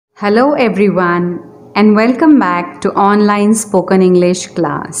Hello everyone and welcome back to online spoken English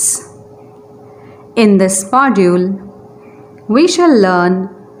class. In this module, we shall learn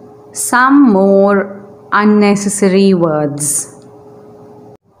some more unnecessary words.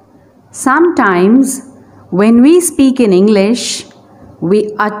 Sometimes when we speak in English,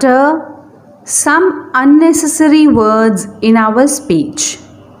 we utter some unnecessary words in our speech.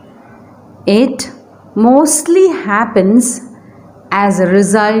 It mostly happens as a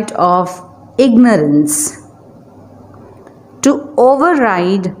result of ignorance. To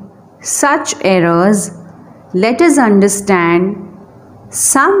override such errors, let us understand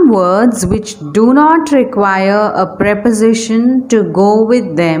some words which do not require a preposition to go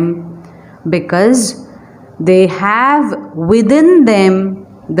with them because they have within them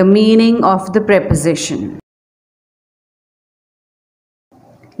the meaning of the preposition.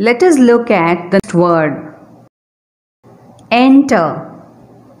 Let us look at the word. Enter.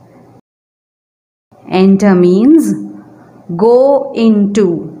 Enter means go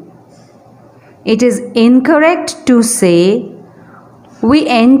into. It is incorrect to say we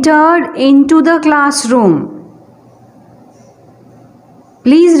entered into the classroom.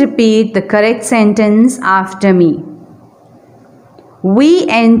 Please repeat the correct sentence after me. We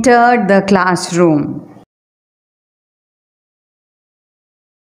entered the classroom.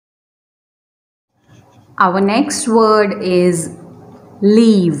 Our next word is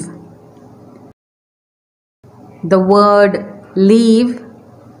leave. The word leave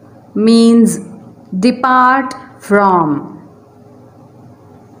means depart from.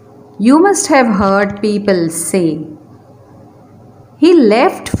 You must have heard people say, "He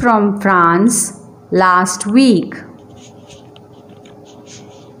left from France last week."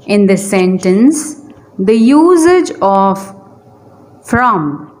 In this sentence, the usage of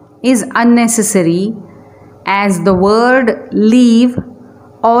from is unnecessary as the word leave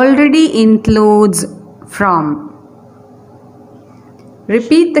already includes from.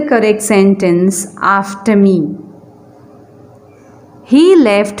 Repeat the correct sentence after me. He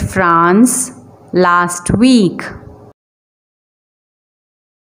left France last week.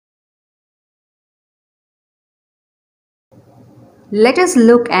 Let us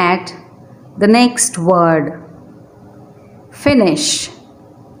look at the next word. Finish.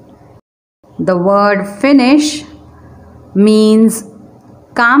 The word finish means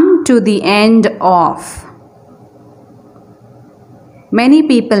come to the end of. Many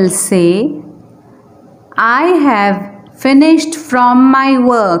people say, "I have finished from my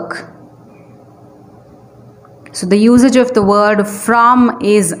work." So the usage of the word from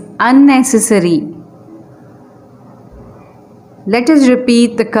is unnecessary. Let us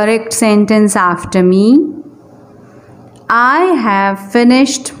repeat the correct sentence after me. I have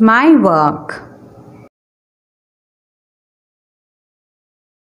finished my work.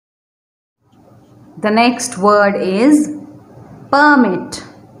 The next word is permit.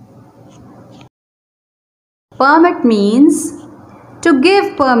 Permit means to give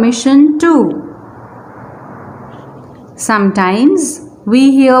permission to. Sometimes we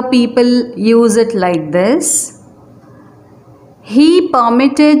hear people use it like this. He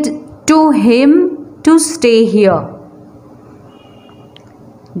permitted to him to stay here.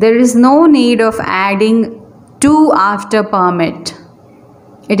 There is no need of adding to after permit.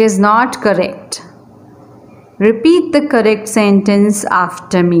 It is not correct. Repeat the correct sentence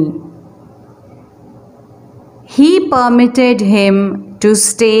after me. He permitted him to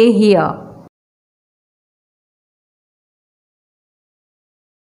stay here.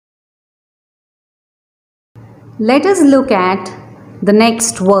 Let us look at the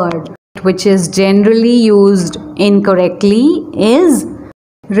next word, which is generally used incorrectly, is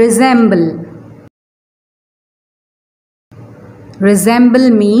resemble. Resemble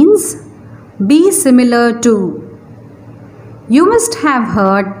means be similar to. You must have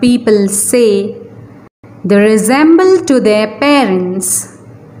heard people say they resemble to their parents.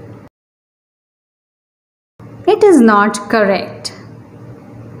 It is not correct.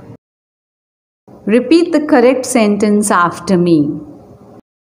 Repeat the correct sentence after me.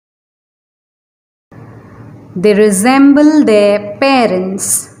 They resemble their parents.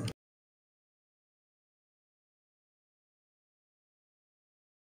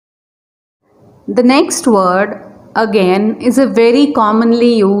 The next word again is a very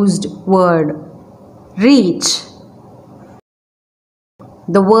commonly used word. Reach.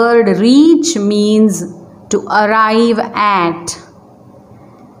 The word reach means to arrive at.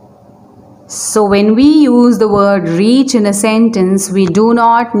 So when we use the word reach in a sentence, we do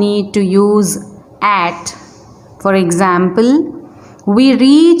not need to use at. For example, we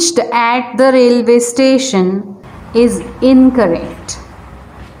reached at the railway station is incorrect.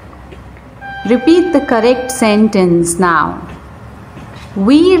 Repeat the correct sentence now.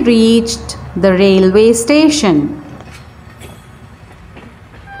 We reached the railway station.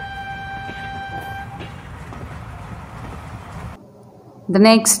 The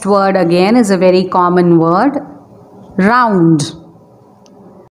next word again is a very common word, round.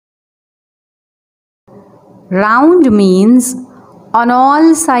 Round means on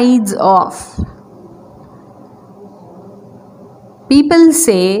all sides of. People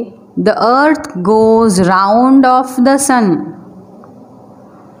say the earth goes round of the sun.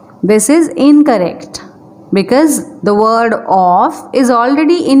 This is incorrect because the word of is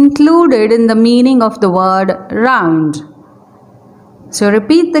already included in the meaning of the word round. So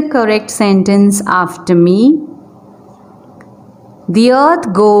repeat the correct sentence after me. The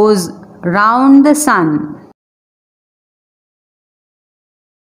earth goes round the sun.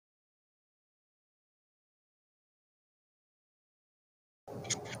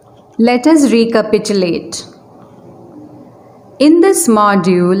 Let us recapitulate. In this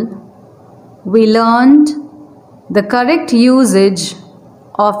module, we learned the correct usage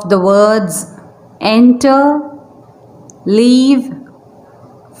of the words enter, leave,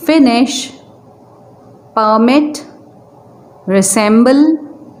 finish, permit, resemble,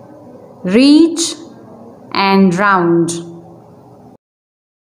 reach, and round.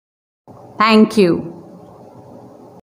 Thank you.